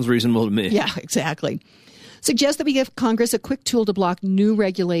 Sounds reasonable to me. Yeah, exactly. Suggest that we give Congress a quick tool to block new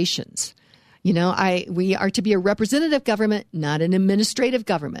regulations. You know, we are to be a representative government, not an administrative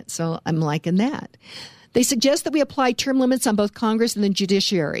government. So I'm liking that. They suggest that we apply term limits on both Congress and the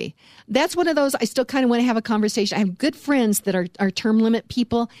judiciary. That's one of those I still kind of want to have a conversation. I have good friends that are term limit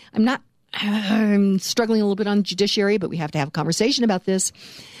people. I'm struggling a little bit on the judiciary, but we have to have a conversation about this.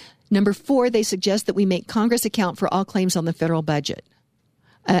 Number 4, they suggest that we make Congress account for all claims on the federal budget.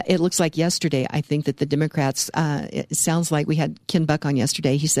 It looks like yesterday, I think that the Democrats, it sounds like we had Ken Buck on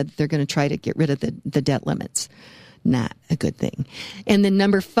yesterday. He said that they're going to try to get rid of the debt limits. Not a good thing. And then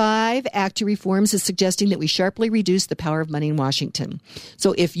number 5, Act 2 Reforms is suggesting that we sharply reduce the power of money in Washington.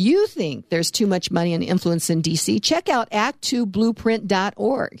 So if you think there's too much money and influence in D.C., check out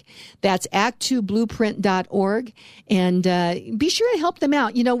act2blueprint.org. That's act2blueprint.org. And be sure to help them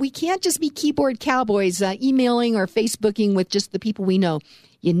out. You know, we can't just be keyboard cowboys emailing or Facebooking with just the people we know.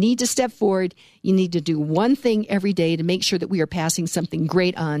 You need to step forward. You need to do one thing every day to make sure that we are passing something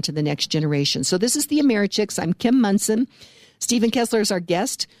great on to the next generation. So this is the Americhicks. I'm Kim Munson. Stephen Kessler is our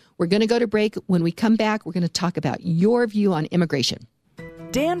guest. We're going to go to break. When we come back, we're going to talk about your view on immigration.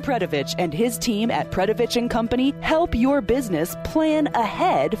 Dan Predovich and his team at Predovich & Company help your business plan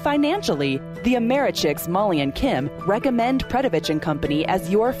ahead financially. The Americhicks, Molly and Kim, recommend Predovich & Company as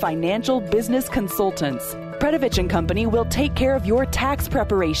your financial business consultants. Predovich & Company will take care of your tax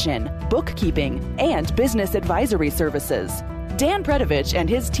preparation, bookkeeping, and business advisory services. Dan Predovich and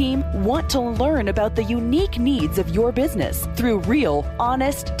his team want to learn about the unique needs of your business through real,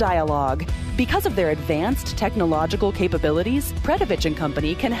 honest dialogue. Because of their advanced technological capabilities, Predovich &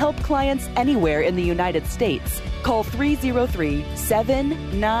 Company can help clients anywhere in the United States. Call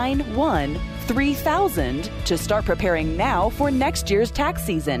 303-791-3000 to start preparing now for next year's tax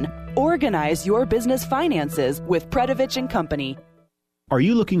season. Organize your business finances with Predovich & Company. Are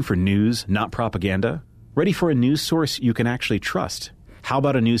you looking for news, not propaganda? Ready for a news source you can actually trust? How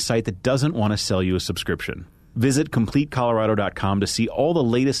about a news site that doesn't want to sell you a subscription? Visit CompleteColorado.com to see all the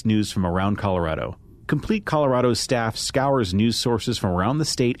latest news from around Colorado. Complete Colorado's staff scours news sources from around the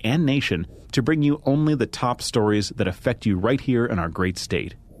state and nation to bring you only the top stories that affect you right here in our great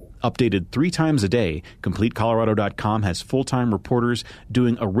state. Updated 3 times a day, CompleteColorado.com has full-time reporters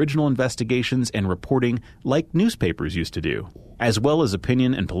doing original investigations and reporting like newspapers used to do, as well as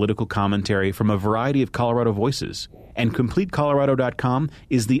opinion and political commentary from a variety of Colorado voices. And CompleteColorado.com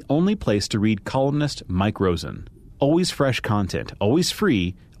is the only place to read columnist Mike Rosen. Always fresh content, always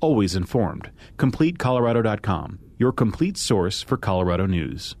free, always informed. CompleteColorado.com, your complete source for Colorado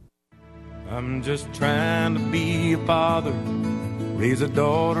news. I'm just trying to be a father. Raise a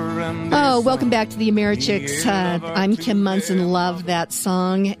daughter and welcome back to the Americhicks. I'm Kim Munson. Love that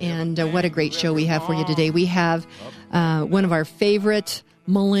song, and what a great show we have for you today. We have one of our favorite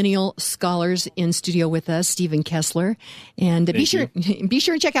millennial scholars in studio with us, Stephen Kessler. And be sure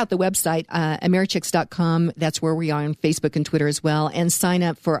to check out the website, Americhicks.com. That's where we are on Facebook and Twitter as well. And sign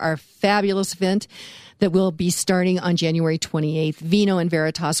up for our fabulous event that will be starting on January 28th, Vino and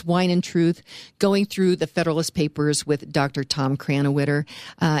Veritas, Wine and Truth, going through the Federalist Papers with Dr. Tom Cranwitter.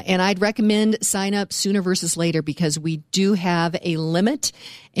 And I'd recommend sign up sooner versus later because we do have a limit,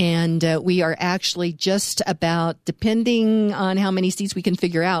 and we are actually just about, depending on how many seats we can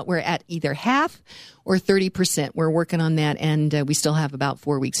figure out, we're at either half or 30%. We're working on that, and we still have about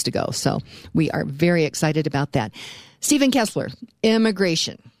 4 weeks to go. So we are very excited about that. Stephen Kessler,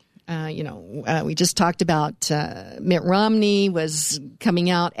 immigration. We just talked about Mitt Romney was coming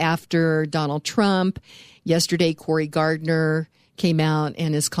out after Donald Trump. Yesterday, Cory Gardner came out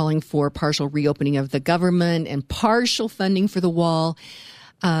and is calling for partial reopening of the government and partial funding for the wall.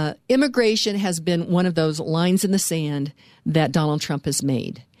 Immigration has been one of those lines in the sand that Donald Trump has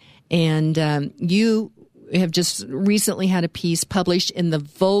made. And you have just recently had a piece published in the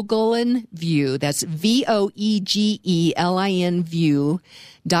Vogelin View. That's VOEGELIN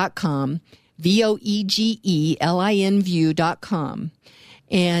View.com. VOEGELIN View.com.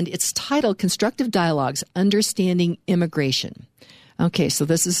 And it's titled Constructive Dialogues, Understanding Immigration. Okay, so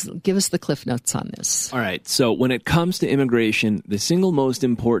give us the Cliff Notes on this. All right, so when it comes to immigration, the single most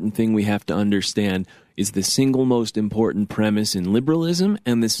important thing we have to understand is the single most important premise in liberalism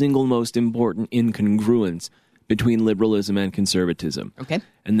and the single most important incongruence between liberalism and conservatism. Okay.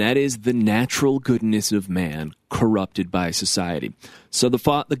 And that is the natural goodness of man corrupted by society. So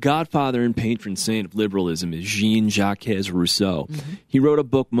the godfather and patron saint of liberalism is Jean-Jacques Rousseau. Mm-hmm. He wrote a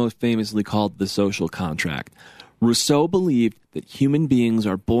book most famously called The Social Contract. Rousseau believed that human beings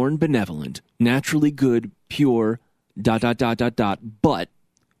are born benevolent, naturally good, pure, ... but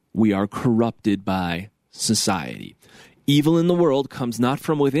we are corrupted by society. Evil in the world comes not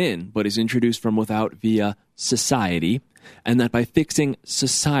from within, but is introduced from without via society, and that by fixing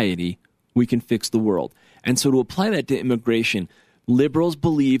society, we can fix the world. And so to apply that to immigration, liberals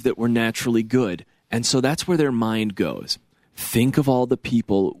believe that we're naturally good, and so that's where their mind goes. Think of all the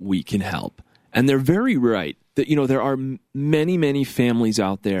people we can help. And they're very right that, there are many, many families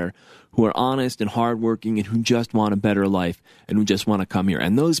out there who are honest and hardworking and who just want a better life and who just want to come here.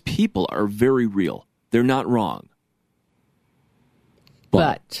 And those people are very real. They're not wrong.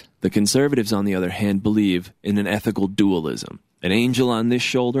 But the conservatives, on the other hand, believe in an ethical dualism. An angel on this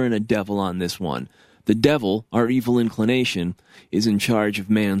shoulder and a devil on this one. The devil, our evil inclination, is in charge of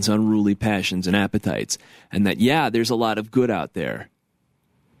man's unruly passions and appetites. And that, there's a lot of good out there,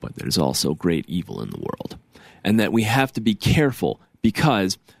 but there's also great evil in the world. And that we have to be careful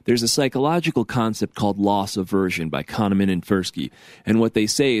because there's a psychological concept called loss aversion by Kahneman and Tversky. And what they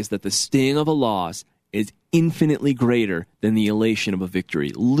say is that the sting of a loss is infinitely greater than the elation of a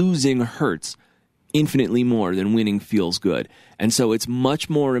victory. Losing hurts infinitely more than winning feels good. And so it's much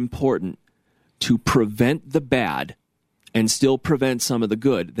more important to prevent the bad and still prevent some of the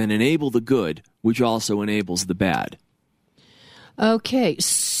good than enable the good, which also enables the bad. Okay.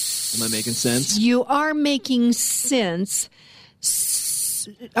 Am I making sense? You are making sense.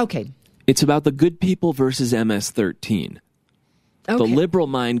 Okay. It's about the good people versus MS-13. Okay. The liberal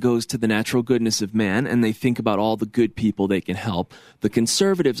mind goes to the natural goodness of man, and they think about all the good people they can help. The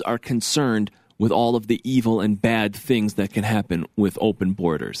conservatives are concerned with all of the evil and bad things that can happen with open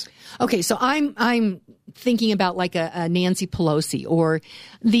borders. Okay, so I'm thinking about like a Nancy Pelosi or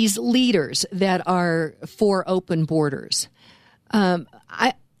these leaders that are for open borders.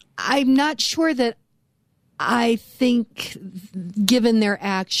 I'm not sure that I think, given their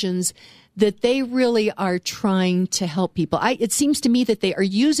actions, that they really are trying to help people. It seems to me that they are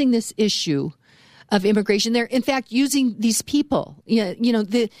using this issue of immigration. They're, in fact, using these people,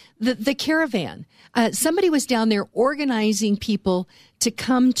 the caravan. Somebody was down there organizing people to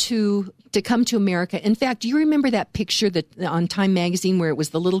come to America. In fact, do you remember that picture that on Time Magazine where it was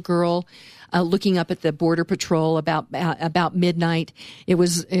the little girl looking up at the Border Patrol about midnight? It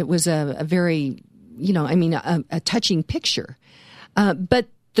was a very, a touching picture. But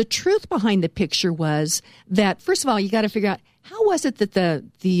the truth behind the picture was that, first of all, you got to figure out, how was it that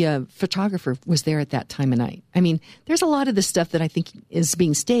the photographer was there at that time of night? I mean, there's a lot of this stuff that I think is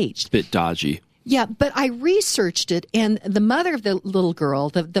being staged. A bit dodgy. Yeah, but I researched it, and the mother of the little girl,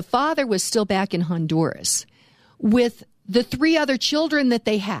 the father was still back in Honduras with the 3 other children that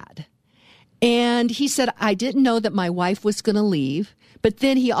they had. And he said, I didn't know that my wife was going to leave. But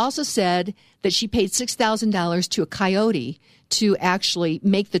then he also said that she paid $6,000 to a coyote to actually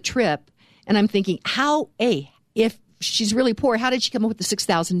make the trip. And I'm thinking, if she's really poor, how did she come up with the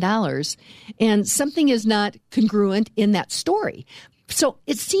 $6,000? And something is not congruent in that story. So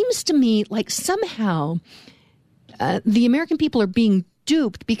it seems to me like somehow the American people are being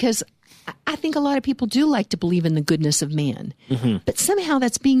duped, because I think a lot of people do like to believe in the goodness of man. Mm-hmm. But somehow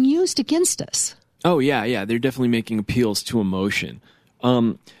that's being used against us. Oh, yeah. They're definitely making appeals to emotion.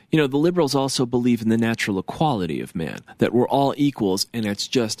 The liberals also believe in the natural equality of man, that we're all equals and it's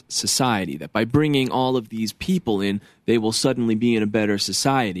just society, that by bringing all of these people in, they will suddenly be in a better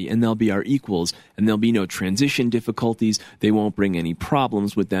society and they'll be our equals and there'll be no transition difficulties. They won't bring any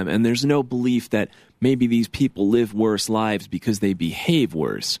problems with them. And there's no belief that maybe these people live worse lives because they behave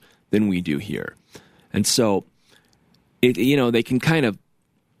worse than we do here. And so, they can kind of,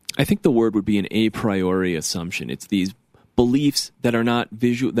 I think the word would be an a priori assumption. It's these beliefs that are not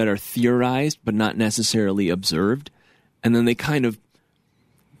visual, that are theorized but not necessarily observed, and then they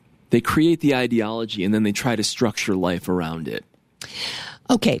create the ideology and then they try to structure life around it.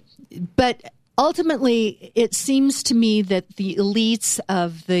 Okay, but ultimately it seems to me that the elites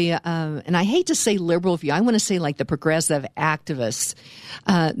of the and I hate to say liberal view, I want to say like the progressive activists,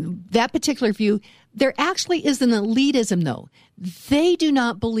 that particular view, there actually is an elitism though. They do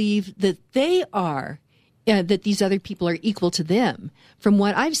not believe that they are that these other people are equal to them. From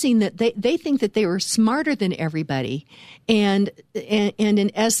what I've seen, that they think that they were smarter than everybody, and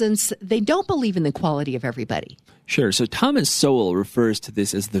in essence, they don't believe in the equality of everybody. Sure. So Thomas Sowell refers to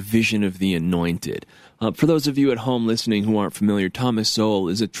this as the vision of the anointed. For those of you at home listening who aren't familiar, Thomas Sowell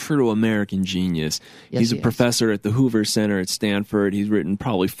is a true American genius. Yes, He's a he is. professor at the Hoover Center at Stanford. He's written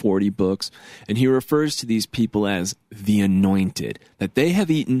probably 40 books, and he refers to these people as the anointed, that they have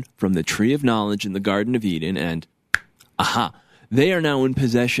eaten from the tree of knowledge in the Garden of Eden, and they are now in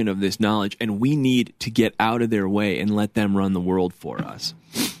possession of this knowledge, and we need to get out of their way and let them run the world for us.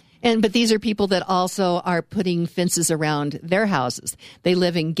 But these are people that also are putting fences around their houses. They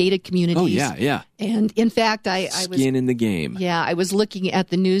live in gated communities. Oh, yeah. And in fact, I was skin in the game. Yeah, I was looking at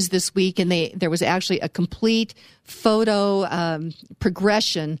the news this week, and there was actually a complete photo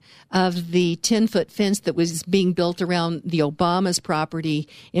progression of the 10-foot fence that was being built around the Obama's property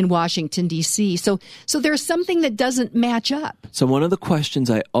in Washington, D.C. So there's something that doesn't match up. So one of the questions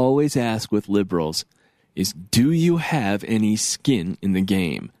I always ask with liberals is, do you have any skin in the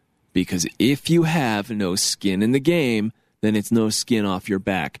game? Because if you have no skin in the game, then it's no skin off your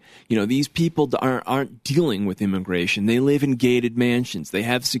back. You know, these people aren't dealing with immigration. They live in gated mansions. They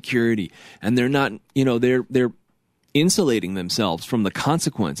have security. And they're not, they're insulating themselves from the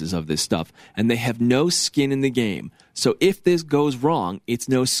consequences of this stuff. And they have no skin in the game. So if this goes wrong, it's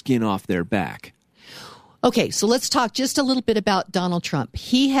no skin off their back. Okay, so let's talk just a little bit about Donald Trump.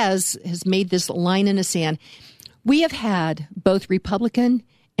 He has made this line in the sand. We have had both Republican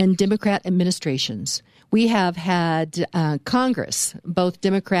and Democrat administrations. We have had Congress, both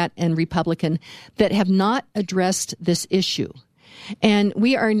Democrat and Republican, that have not addressed this issue. And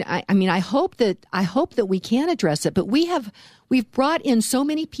we are, I hope that we can address it, but we've brought in so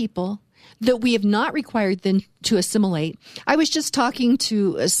many people that we have not required them to assimilate. I was just talking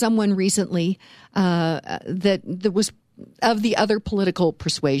to someone recently that was of the other political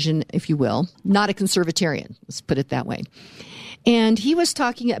persuasion, if you will, not a conservatarian, let's put it that way. And he was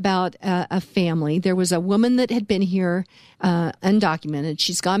talking about a family. There was a woman that had been here undocumented.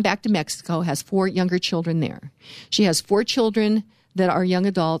 She's gone back to Mexico, has 4 younger children there. She has 4 children that are young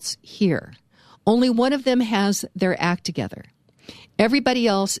adults here. Only one of them has their act together. Everybody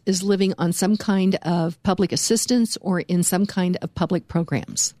else is living on some kind of public assistance or in some kind of public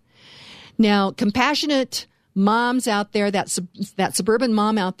programs. Now, compassionate moms out there, that suburban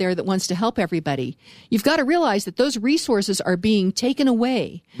mom out there that wants to help everybody, you've got to realize that those resources are being taken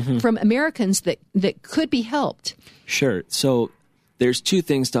away from Americans that could be helped. Sure. So there's 2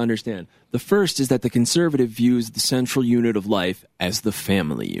 things to understand. The first is that the conservative views the central unit of life as the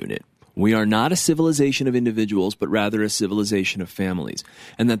family unit. We are not a civilization of individuals, but rather a civilization of families,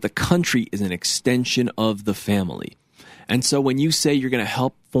 and that the country is an extension of the family. And so when you say you're going to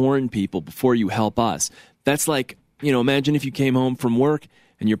help foreign people before you help us, that's like, imagine if you came home from work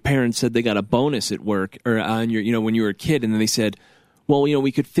and your parents said they got a bonus at work or on your, when you were a kid, and then they said, well,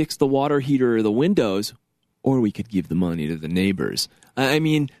 we could fix the water heater or the windows, or we could give the money to the neighbors. I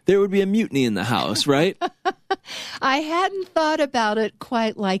mean, there would be a mutiny in the house, right? I hadn't thought about it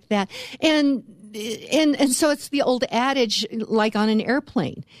quite like that. And so it's the old adage, like on an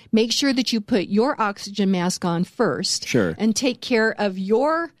airplane. Make sure that you put your oxygen mask on first. Sure. And take care of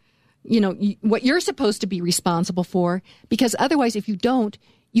your, what you're supposed to be responsible for, because otherwise, if you don't,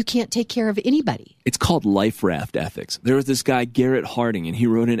 you can't take care of anybody. It's called life raft ethics. There was this guy, Garrett Harding, and he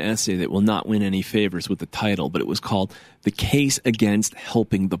wrote an essay that will not win any favors with the title, but it was called The Case Against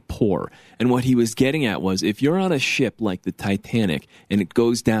Helping the Poor. And what he was getting at was, if you're on a ship like the Titanic and it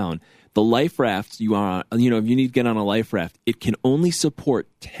goes down, the life rafts you are on, if you need to get on a life raft, it can only support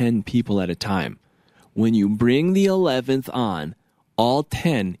 10 people at a time. When you bring the 11th on, all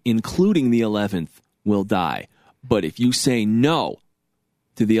 10, including the 11th, will die. But if you say no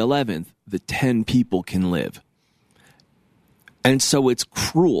to the 11th, the 10 people can live. And so it's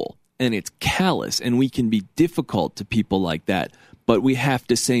cruel and it's callous, and we can be difficult to people like that. But we have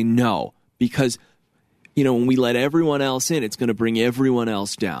to say no, because, when we let everyone else in, it's going to bring everyone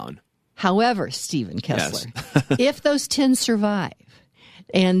else down. However, Stephen Kessler, yes. If those 10 survive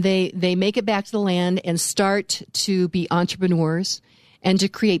and they make it back to the land and start to be entrepreneurs and to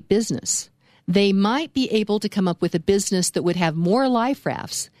create business, they might be able to come up with a business that would have more life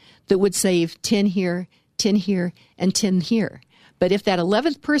rafts that would save 10 here, 10 here, and 10 here. But if that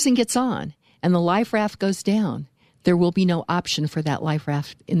 11th person gets on and the life raft goes down, there will be no option for that life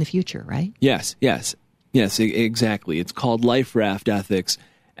raft in the future, right? Yes, exactly. It's called life raft ethics,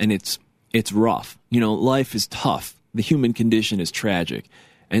 and it's rough. Life is tough. The human condition is tragic.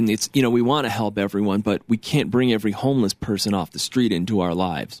 And we want to help everyone, but we can't bring every homeless person off the street into our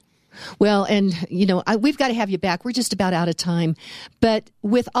lives. Well, and, we've got to have you back. We're just about out of time. But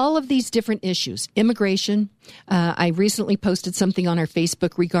with all of these different issues, immigration, I recently posted something on our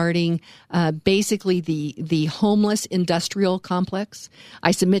Facebook regarding basically the homeless industrial complex.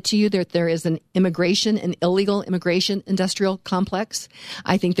 I submit to you that there is an illegal immigration industrial complex.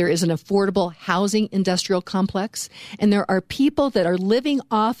 I think there is an affordable housing industrial complex. And there are people that are living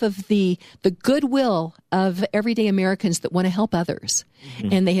off of the goodwill of everyday Americans that want to help others. Mm-hmm.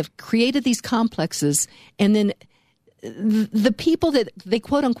 And they have created these complexes, and then the people that they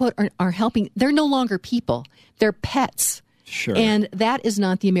quote unquote are helping, they're no longer people. They're pets. Sure. And that is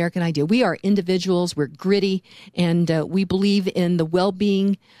not the American idea. We are individuals. We're gritty, and we believe in the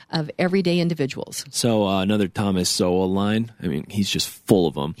well-being of everyday individuals. So another Thomas Sowell line. I mean, he's just full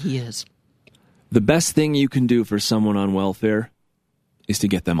of them. He is. The best thing you can do for someone on welfare is to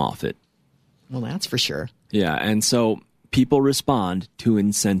get them off it. Well, that's for sure. Yeah, and so people respond to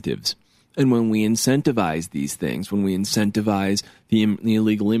incentives. And when we incentivize these things, when we incentivize the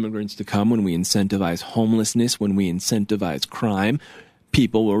illegal immigrants to come, when we incentivize homelessness, when we incentivize crime,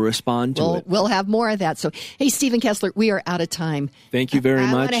 people will respond to it. We'll have more of that. So, hey, Stephen Kessler, we are out of time. Thank you very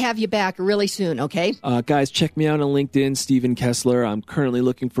much. I want to have you back really soon, okay? Guys, check me out on LinkedIn, Stephen Kessler. I'm currently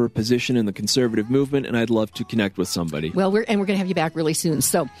looking for a position in the conservative movement, and I'd love to connect with somebody. Well, we're going to have you back really soon.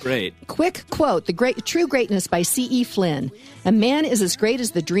 So, great. Quick quote, True Greatness by C.E. Flynn. A man is as great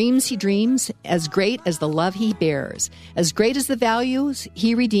as the dreams he dreams, as great as the love he bears, as great as the values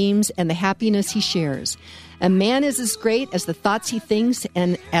he redeems and the happiness he shares. A man is as great as the thoughts he thinks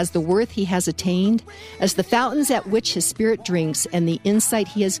and as the worth he has attained, as the fountains at which his spirit drinks and the insight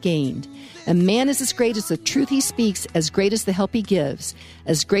he has gained. A man is as great as the truth he speaks, as great as the help he gives,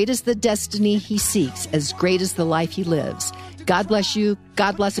 as great as the destiny he seeks, as great as the life he lives. God bless you.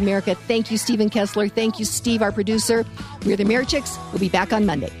 God bless America. Thank you, Stephen Kessler. Thank you, Steve, our producer. We're the Americhicks. We'll be back on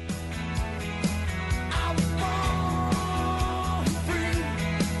Monday.